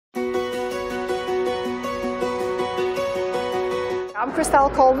I'm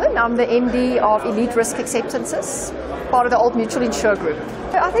Christelle Colman. I'm the MD of Elite Risk Acceptances, part of the Old Mutual Insure Group.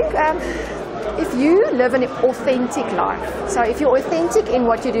 I think if you live an authentic life, so if you're authentic in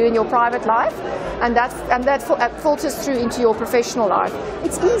what you do in your private life, and that filters through into your professional life,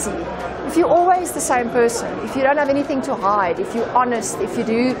 it's easy. If you're always the same person, if you don't have anything to hide, if you're honest, if you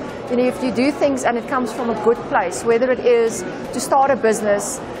do things and it comes from a good place, whether it is to start a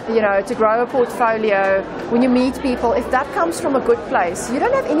business, to grow a portfolio, when you meet people, if that comes from a good place, you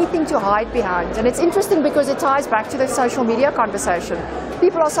don't have anything to hide behind. And it's interesting because it ties back to the social media conversation.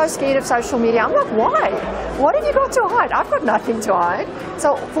 People are so scared of social media. I'm like, why? What have you got to hide? I've got nothing to hide.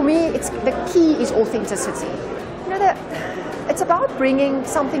 So for me, the key is authenticity. It's about bringing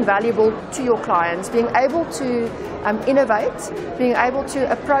something valuable to your clients, being able to innovate, being able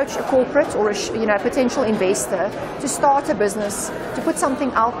to approach a corporate or a potential investor to start a business, to put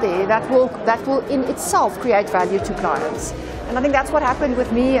something out there that will in itself create value to clients. And I think that's what happened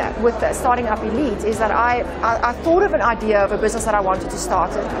with me with starting up Elite, is that I thought of an idea of a business that I wanted to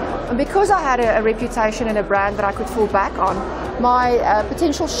start it. And because I had a reputation and a brand that I could fall back on, my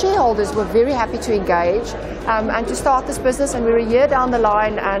potential shareholders were very happy to engage and to start this business, and we're a year down the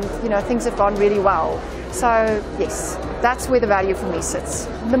line and things have gone really well. So yes, that's where the value for me sits.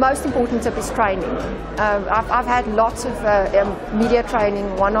 The most important tip is training. I've had lots of media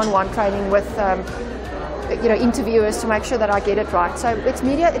training, one-on-one training with interviewers to make sure that I get it right. So it's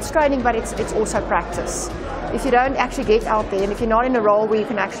media, it's training, but it's also practice. If you don't actually get out there, and if you're not in a role where you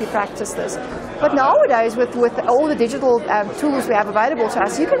can actually practice this. But nowadays, with all the digital tools we have available to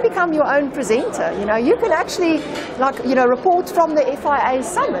us, you can become your own presenter. You can actually, report from the FIA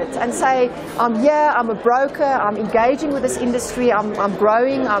summit and say, I'm here, I'm a broker, I'm engaging with this industry, I'm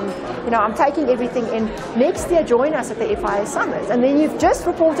growing, I'm taking everything in. Next year, join us at the FIA summit, and then you've just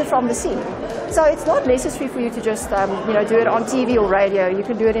reported from the scene. So it's not necessary for you to just do it on TV or radio. You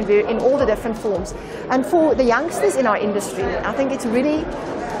can do it in all the different forms. And for the youngsters in our industry, I think it's really,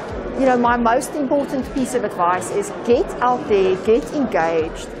 my most important piece of advice is get out there, get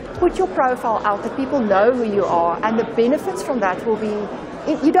engaged, put your profile out that people know who you are, and the benefits from that will be,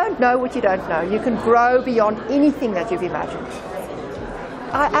 you don't know what you don't know. You can grow beyond anything that you've imagined.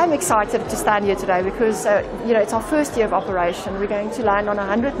 I am excited to stand here today because it's our first year of operation. We're going to land on a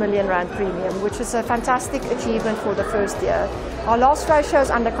 100 million rand premium, which is a fantastic achievement for the first year. Our loss ratio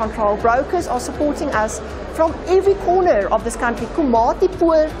is under control. Brokers are supporting us from every corner of this country,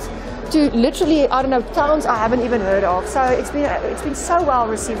 Komatipoort to literally, towns I haven't even heard of. So it's been so well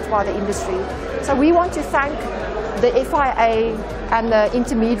received by the industry. So we want to thank the FIA and the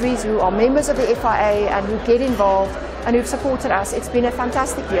intermediaries who are members of the FIA and who get involved and who've supported us. It's been a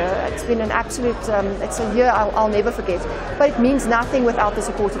fantastic year. It's been an absolute, it's a year I'll never forget. But it means nothing without the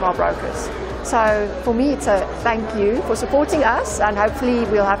support of our brokers. So for me, it's a thank you for supporting us, and hopefully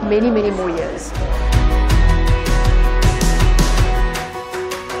we'll have many, many more years.